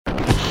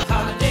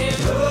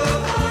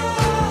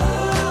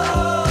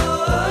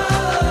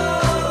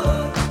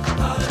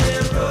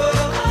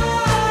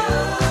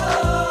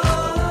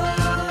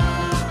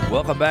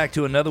Welcome back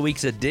to another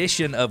week's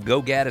edition of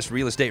Go Gaddis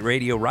Real Estate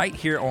Radio right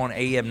here on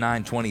AM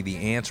 920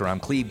 The Answer.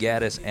 I'm Cleve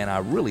Gaddis, and I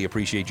really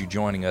appreciate you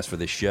joining us for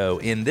this show.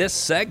 In this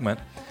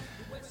segment,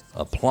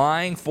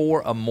 applying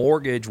for a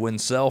mortgage when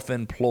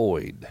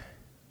self-employed.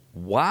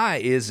 Why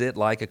is it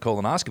like a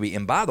colonoscopy?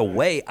 And by the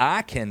way,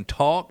 I can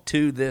talk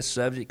to this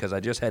subject because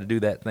I just had to do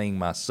that thing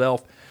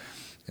myself.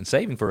 And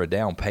saving for a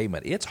down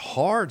payment, it's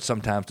hard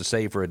sometimes to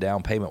save for a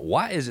down payment.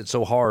 Why is it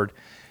so hard?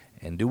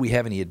 And do we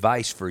have any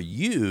advice for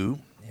you,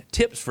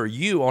 tips for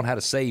you on how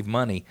to save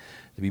money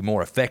to be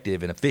more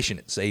effective and efficient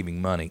at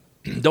saving money?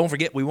 Don't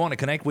forget, we want to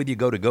connect with you.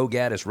 Go to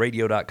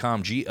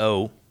GoGaddisRadio.com,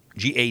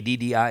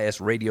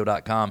 GoGaddis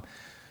Radio.com.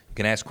 You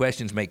can ask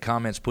questions, make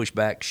comments, push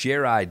back,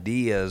 share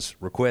ideas,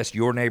 request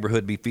your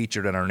neighborhood be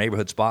featured in our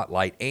Neighborhood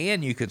Spotlight,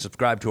 and you can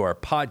subscribe to our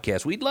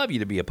podcast. We'd love you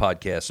to be a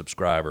podcast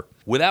subscriber.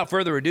 Without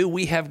further ado,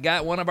 we have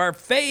got one of our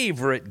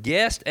favorite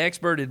guest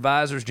expert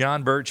advisors,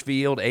 John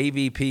Birchfield,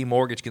 AVP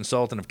Mortgage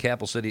Consultant of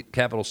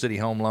Capital City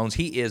Home Loans.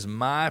 He is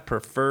my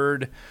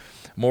preferred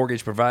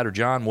mortgage provider.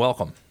 John,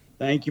 welcome.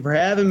 Thank you for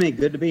having me.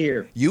 Good to be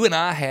here. You and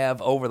I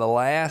have, over the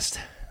last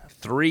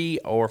 3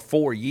 or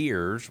 4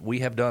 years, we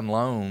have done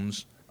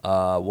loans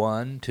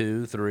 1,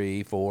 2,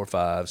 3, 4,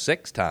 5,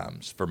 6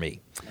 times for me.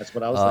 That's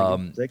what I was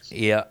thinking. 6.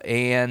 Yeah,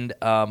 and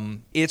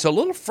it's a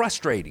little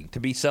frustrating to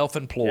be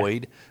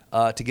self-employed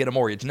to get a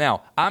mortgage.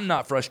 Now, I'm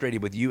not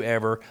frustrated with you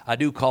ever. I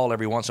do call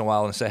every once in a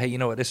while and say, hey, you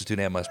know what? This is too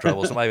damn much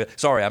trouble. Somebody,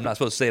 sorry, I'm not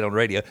supposed to say it on the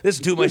radio. This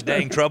is too much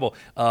dang trouble.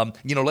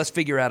 Let's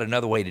figure out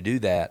another way to do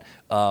that.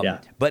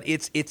 But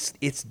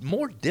it's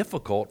more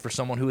difficult for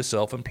someone who is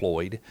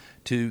self-employed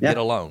to get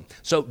a loan.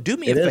 So do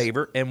me a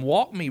favor and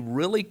walk me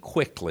really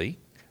quickly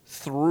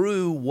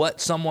through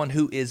what someone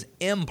who is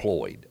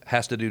employed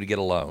has to do to get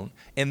a loan.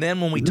 And then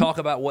when we talk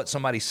about what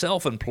somebody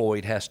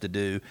self-employed has to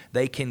do,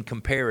 they can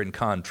compare and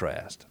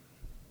contrast.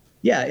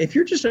 Yeah, if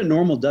you're just a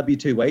normal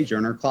W-2 wage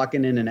earner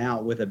clocking in and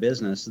out with a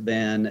business,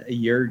 then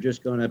you're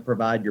just going to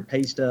provide your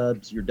pay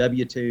stubs, your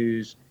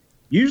W-2s,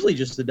 usually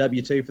just the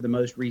W-2 for the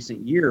most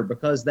recent year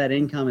because that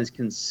income is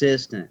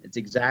consistent. It's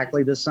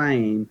exactly the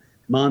same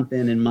month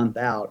in and month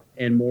out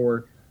and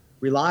more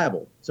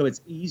reliable. So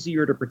it's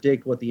easier to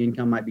predict what the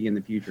income might be in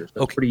the future.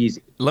 So it's pretty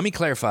easy. Let me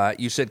clarify.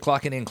 You said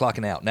clocking in,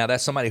 clocking out. Now,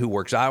 that's somebody who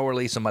works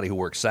hourly, somebody who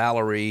works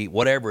salary,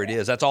 whatever it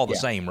is. That's all the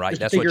same, right?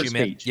 That's what you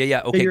meant?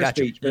 Yeah. Okay,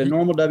 gotcha. Speech, but a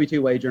normal W-2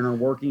 wage earner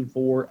working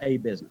for a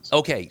business.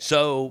 Okay,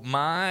 so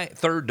my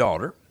third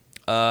daughter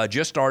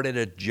just started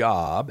a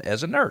job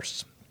as a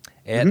nurse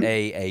at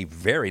a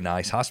very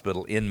nice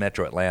hospital in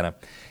Metro Atlanta.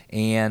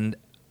 And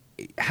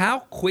how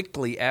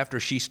quickly after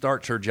she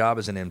starts her job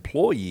as an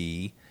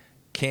employee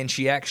can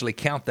she actually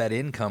count that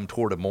income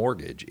toward a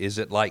mortgage? Is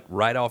it like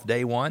right off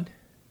day one?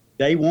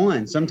 Day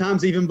one,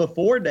 sometimes even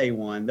before day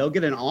one. They'll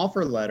get an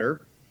offer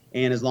letter,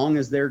 and as long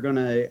as they're going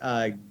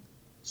to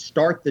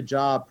start the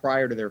job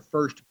prior to their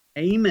first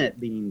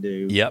payment being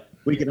due,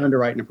 we can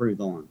underwrite and approve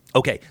the loan.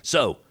 Okay,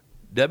 so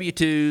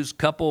W-2s,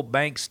 couple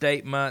bank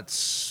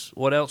statements,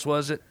 what else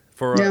was it?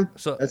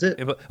 So that's it.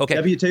 Okay.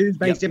 W-2s,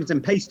 bank statements,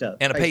 and pay stubs.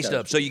 And a pay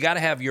stub. So you got to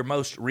have your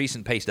most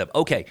recent pay stub.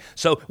 Okay.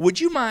 So would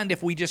you mind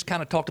if we just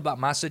kind of talked about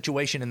my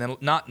situation and then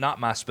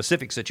not my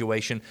specific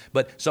situation,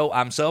 but so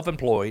I'm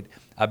self-employed.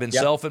 I've been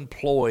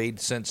self-employed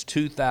since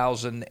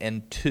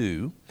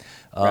 2002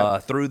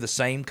 through the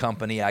same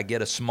company. I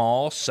get a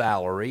small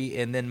salary,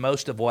 and then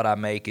most of what I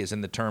make is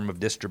in the term of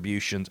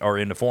distributions or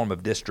in the form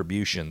of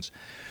distributions.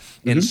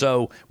 And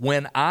so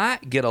when I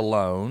get a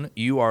loan,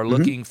 you are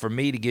looking for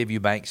me to give you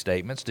bank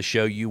statements to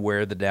show you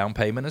where the down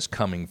payment is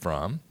coming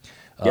from.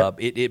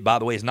 It, by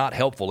the way, is not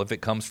helpful if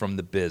it comes from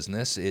the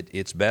business.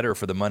 It's better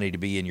for the money to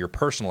be in your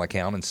personal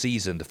account and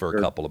seasoned for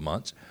a couple of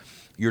months.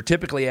 You're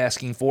typically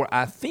asking for,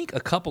 I think, a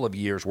couple of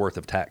years' worth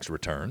of tax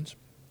returns.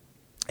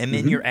 And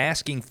then you're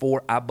asking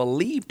for, I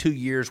believe, 2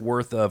 years'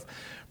 worth of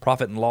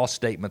profit and loss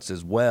statements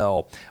as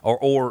well,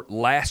 or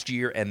last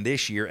year and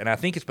this year. And I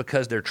think it's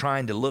because they're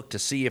trying to look to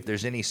see if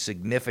there's any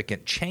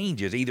significant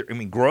changes.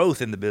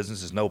 Growth in the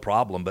business is no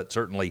problem, but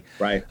certainly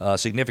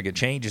significant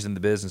changes in the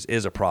business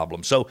is a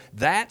problem. So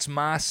that's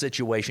my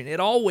situation. It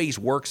always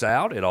works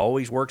out. It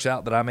always works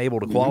out that I'm able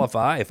to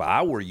qualify. If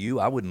I were you,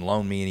 I wouldn't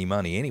loan me any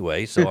money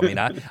anyway. So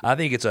I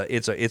think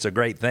it's a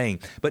great thing.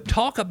 But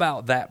talk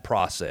about that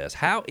process.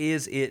 How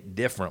is it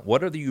different?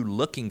 What are you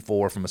looking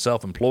for from a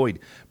self-employed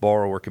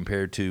borrower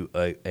compared to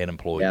an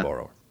employed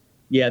borrower?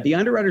 Yeah, the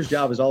underwriter's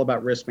job is all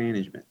about risk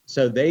management.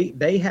 So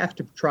they have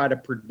to try to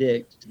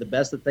predict to the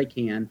best that they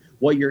can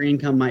what your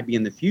income might be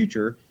in the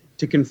future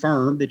to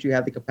confirm that you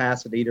have the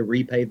capacity to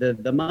repay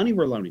the money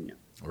we're loaning you.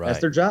 Right. That's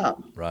their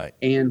job. Right.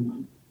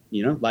 And,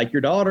 like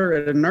your daughter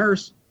at a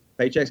nurse,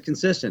 paycheck's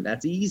consistent.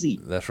 That's easy.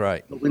 That's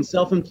right. But when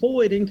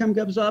self-employed, income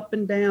goes up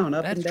and down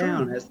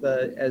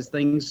as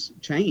things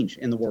change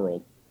in the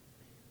world.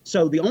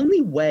 So the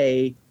only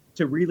way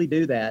to really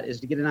do that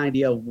is to get an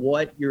idea of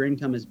what your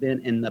income has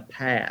been in the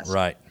past.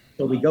 Right.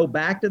 So we go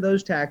back to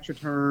those tax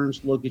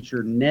returns, look at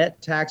your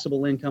net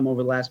taxable income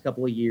over the last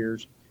couple of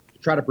years,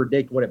 try to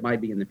predict what it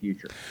might be in the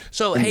future.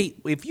 So, hey,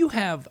 if you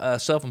have a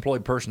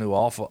self-employed person who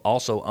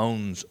also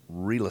owns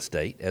real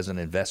estate as an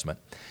investment,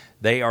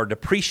 they are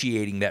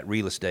depreciating that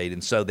real estate,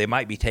 and so they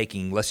might be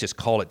taking, let's just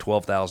call it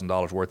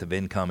 $12,000 worth of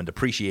income and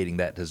depreciating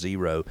that to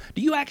zero.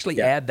 Do you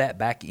actually add that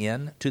back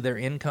in to their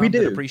income? We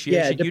do.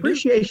 Depreciation? Yeah,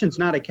 depreciation's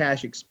not a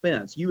cash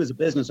expense. You as a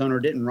business owner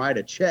didn't write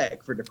a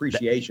check for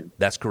depreciation.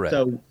 That's correct.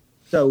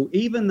 So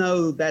even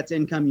though that's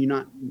income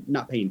you're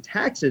not paying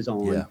taxes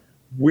on,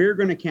 we're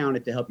going to count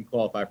it to help you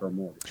qualify for a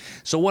mortgage.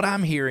 So what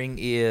I'm hearing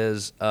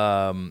is,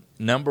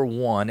 number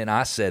one, and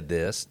I said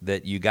this,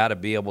 that you got to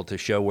be able to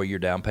show where your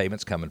down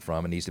payment's coming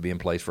from. It needs to be in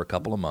place for a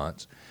couple of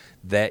months.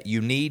 That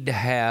you need to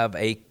have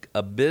a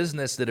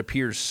business that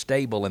appears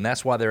stable, and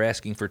that's why they're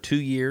asking for 2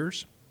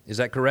 years. Is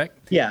that correct?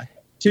 Yeah,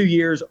 2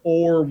 years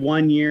or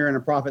 1 year in a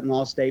profit and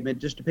loss statement,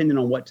 just depending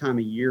on what time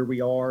of year we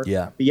are.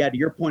 Yeah. But yeah, to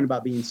your point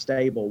about being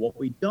stable, what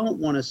we don't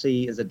want to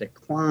see is a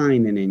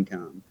decline in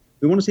income.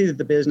 We want to see that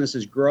the business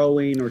is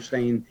growing or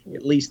staying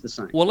at least the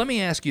same. Well, let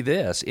me ask you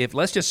this. If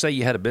let's just say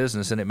you had a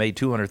business and it made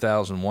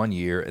 $200,000 one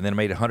year and then it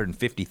made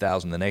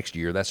 $150,000 the next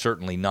year, that's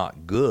certainly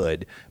not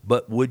good,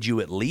 but would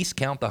you at least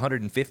count the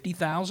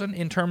 $150,000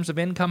 in terms of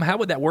income? How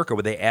would that work? Or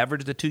would they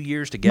average the 2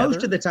 years together?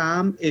 Most of the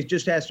time, it's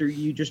just after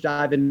you just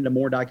dive into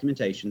more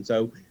documentation.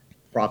 So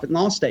profit and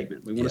loss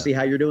statement. We want to see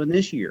how you're doing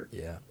this year.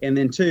 Yeah. And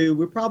then two,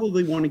 we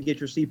probably want to get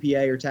your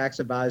CPA or tax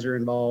advisor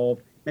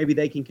involved. Maybe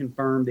they can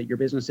confirm that your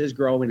business is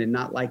growing and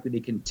not likely to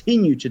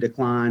continue to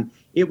decline.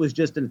 It was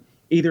just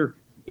either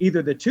the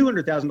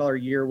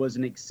 $200,000 year was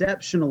an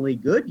exceptionally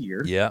good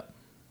year. Yeah.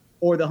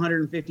 Or the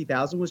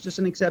 $150,000 was just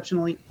an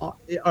exceptionally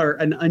or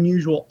an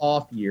unusual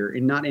off year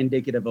and not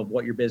indicative of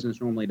what your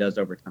business normally does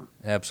over time.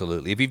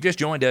 Absolutely. If you've just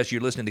joined us,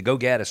 you're listening to Go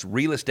Gaddis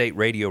Real Estate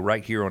Radio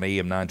right here on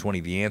AM 920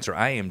 The Answer.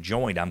 I'm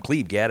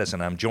Cleve Gaddis,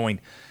 and I'm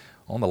joined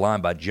on the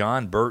line by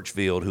John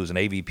Birchfield, who's an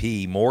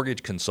AVP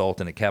mortgage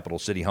consultant at Capital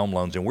City Home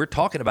Loans, and we're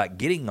talking about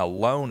getting a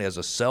loan as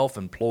a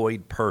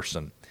self-employed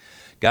person.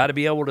 Got to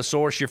be able to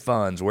source your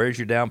funds. Where's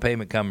your down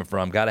payment coming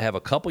from? Got to have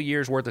a couple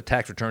years worth of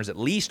tax returns, at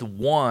least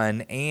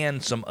one,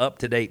 and some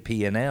up-to-date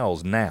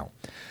P&Ls. Now,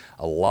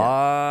 a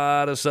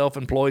lot of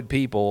self-employed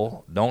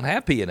people don't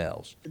have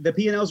P&Ls. The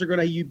P&Ls are going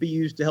to be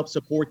used to help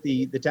support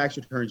the tax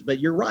returns. But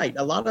you're right.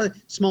 A lot of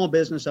small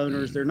business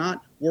owners, they're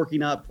not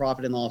working up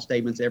profit and loss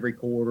statements every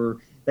quarter.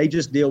 They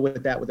just deal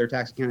with that with their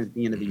tax accountant at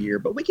the end of the year.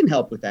 But we can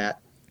help with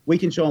that. We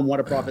can show them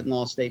what a profit and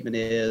loss statement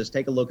is,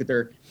 take a look at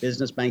their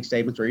business bank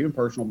statements or even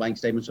personal bank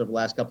statements over the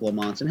last couple of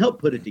months and help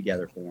put it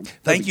together for them.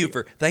 Thank you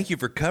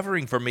for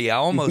covering for me. I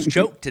almost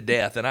choked to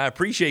death, and I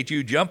appreciate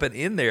you jumping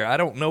in there. I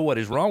don't know what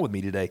is wrong with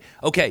me today.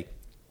 Okay,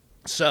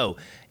 so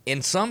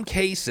in some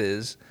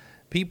cases,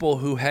 people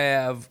who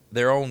have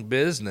their own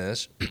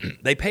business,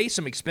 they pay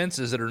some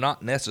expenses that are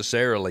not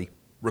necessarily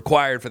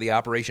required for the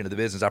operation of the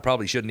business. I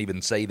probably shouldn't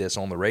even say this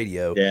on the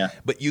radio. Yeah.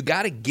 But you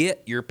got to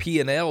get your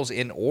P&Ls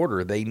in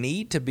order. They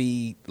need to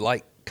be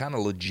like kind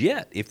of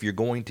legit if you're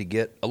going to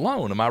get a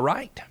loan. Am I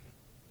right?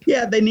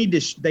 Yeah, they need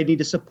to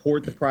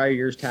support the prior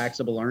year's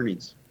taxable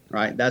earnings,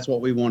 right? That's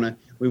what we want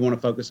to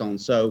focus on.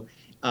 So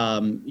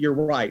you're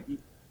right.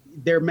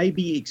 There may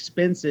be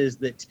expenses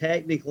that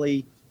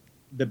technically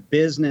the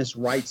business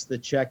writes the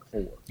check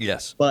for.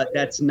 Yes. But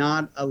that's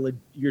not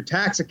your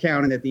tax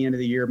accountant at the end of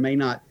the year may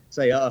not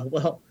say, I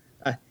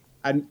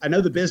know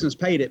the business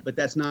paid it, but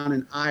that's not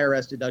an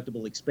IRS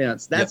deductible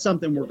expense. That's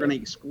something we're going to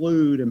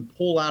exclude and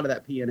pull out of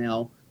that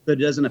P&L so it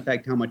doesn't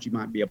affect how much you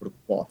might be able to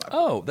qualify for.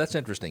 Oh, that's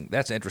interesting.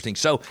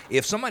 So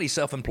if somebody's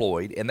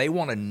self-employed and they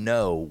want to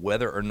know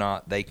whether or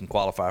not they can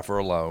qualify for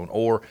a loan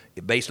or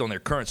based on their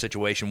current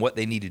situation, what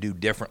they need to do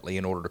differently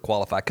in order to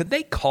qualify, could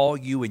they call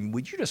you and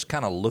would you just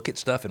kind of look at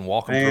stuff and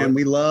walk them through it? And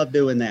we love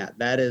doing that.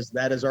 That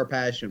is our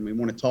passion. We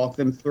want to talk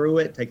them through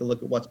it, take a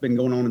look at what's been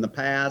going on in the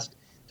past,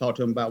 talk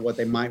to them about what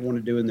they might want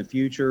to do in the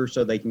future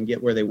so they can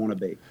get where they want to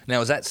be.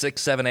 Now, is that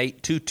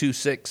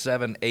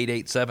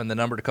 678-226-7887 the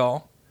number to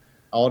call?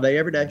 All day,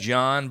 every day.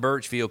 John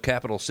Birchfield,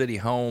 Capital City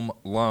Home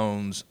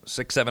Loans,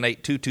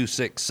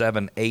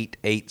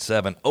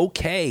 678-226-7887.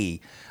 Okay,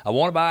 I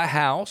want to buy a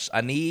house. I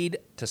need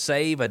to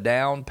save a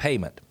down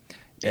payment.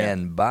 Yeah.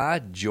 And by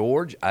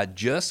George, I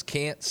just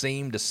can't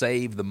seem to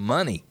save the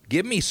money.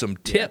 Give me some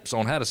tips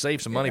on how to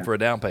save some money for a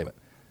down payment.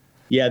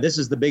 Yeah, this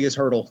is the biggest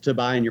hurdle to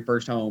buying your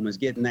first home is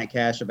getting that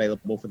cash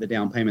available for the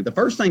down payment. The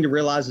first thing to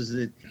realize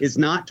is it's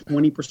not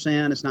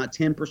 20%, it's not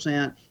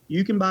 10%.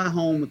 You can buy a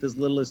home with as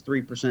little as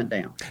 3%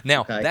 down.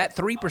 Now, that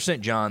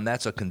 3%, John,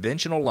 that's a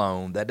conventional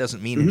loan. That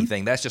doesn't mean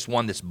anything. That's just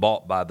one that's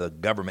bought by the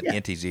government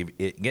entities,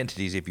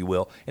 if you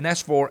will. And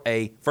that's for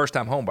a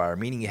first-time home buyer,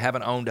 meaning you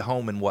haven't owned a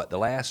home in the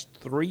last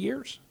 3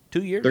 years?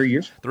 2 years? 3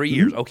 years. 3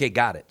 years. Okay,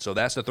 got it. So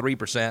that's the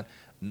 3%.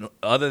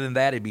 Other than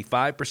that, it'd be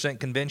 5%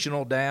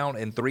 conventional down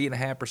and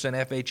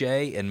 3.5%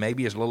 FHA, and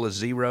maybe as little as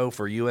 0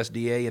 for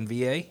USDA and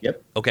VA.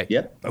 Yep. Okay.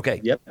 Yep.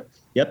 Okay.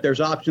 Yep. There's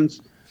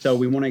options, so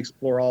we want to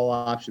explore all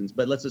options.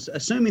 But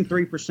assuming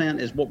 3%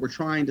 is what we're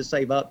trying to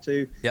save up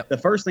to. Yep. The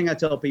first thing I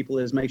tell people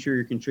is make sure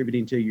you're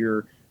contributing to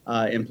your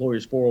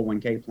employer's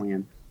 401k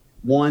plan.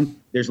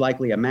 One, there's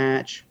likely a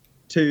match.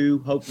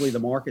 2, hopefully the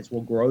markets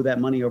will grow that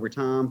money over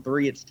time.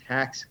 3, it's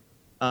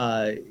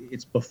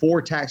it's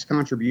before tax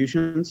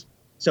contributions.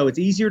 So it's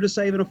easier to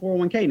save in a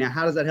 401k. Now,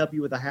 how does that help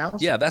you with a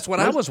house? Yeah, that's what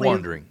I was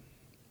wondering.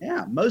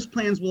 Yeah, most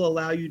plans will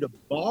allow you to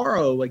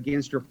borrow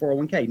against your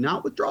 401k,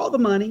 not withdraw the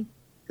money,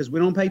 because we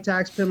don't pay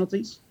tax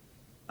penalties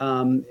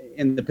and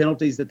the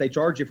penalties that they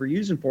charge you for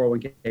using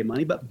 401k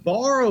money, but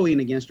borrowing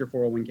against your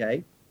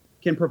 401k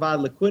can provide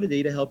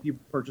liquidity to help you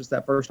purchase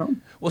that first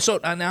home. Well, so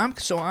now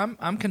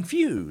I'm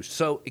confused.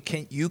 So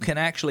you can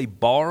actually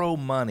borrow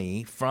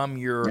money from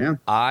your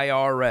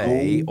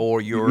IRA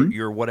or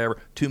your whatever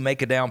to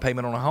make a down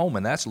payment on a home,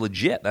 and that's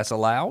legit. That's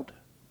allowed?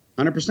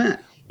 100%.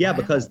 Yeah,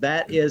 because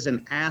that is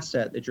an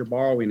asset that you're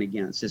borrowing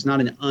against. It's not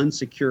an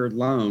unsecured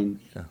loan.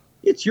 Yeah.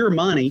 It's your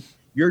money.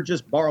 You're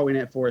just borrowing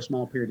it for a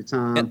small period of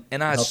time.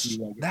 And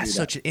that's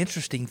such an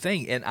interesting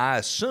thing. And I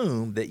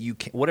assume that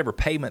whatever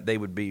payment they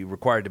would be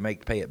required to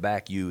make to pay it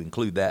back, you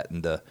include that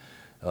in the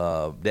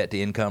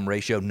debt-to-income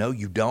ratio. No,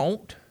 you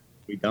don't?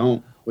 We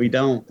don't.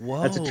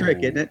 Whoa. That's a trick,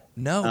 isn't it?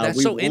 No,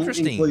 that's so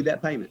interesting. We won't include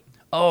that payment.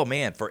 Oh,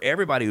 man, for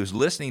everybody who's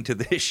listening to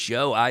this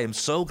show, I am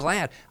so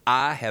glad.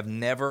 I have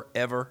never,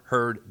 ever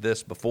heard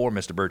this before,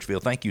 Mr.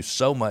 Birchfield. Thank you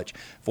so much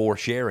for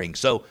sharing.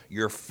 So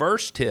your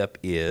first tip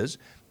is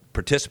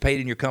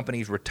participate in your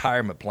company's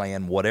retirement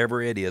plan,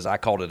 whatever it is. I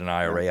called it an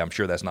IRA. I'm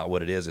sure that's not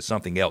what it is. It's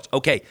something else.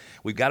 Okay,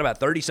 we've got about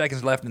 30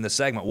 seconds left in this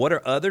segment. What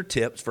are other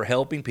tips for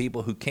helping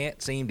people who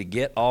can't seem to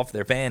get off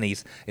their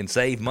fannies and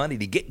save money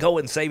to get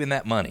going saving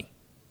that money?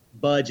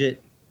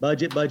 Budget.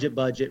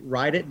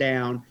 Write it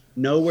down.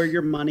 Know where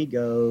your money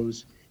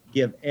goes.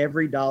 Give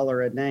every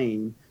dollar a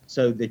name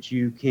so that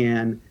you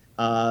can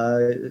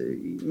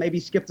maybe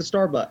skip the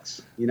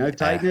Starbucks.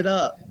 Tighten it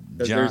up.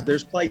 Because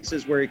there's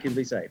places where it can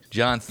be saved.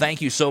 John,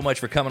 thank you so much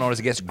for coming on as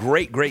a guest.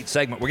 Great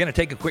segment. We're going to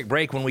take a quick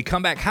break. When we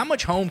come back, how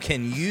much home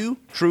can you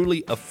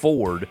truly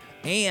afford?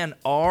 And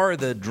are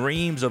the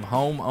dreams of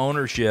home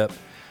ownership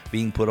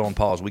being put on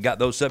pause? We got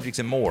those subjects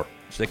and more.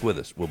 Stick with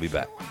us. We'll be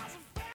back.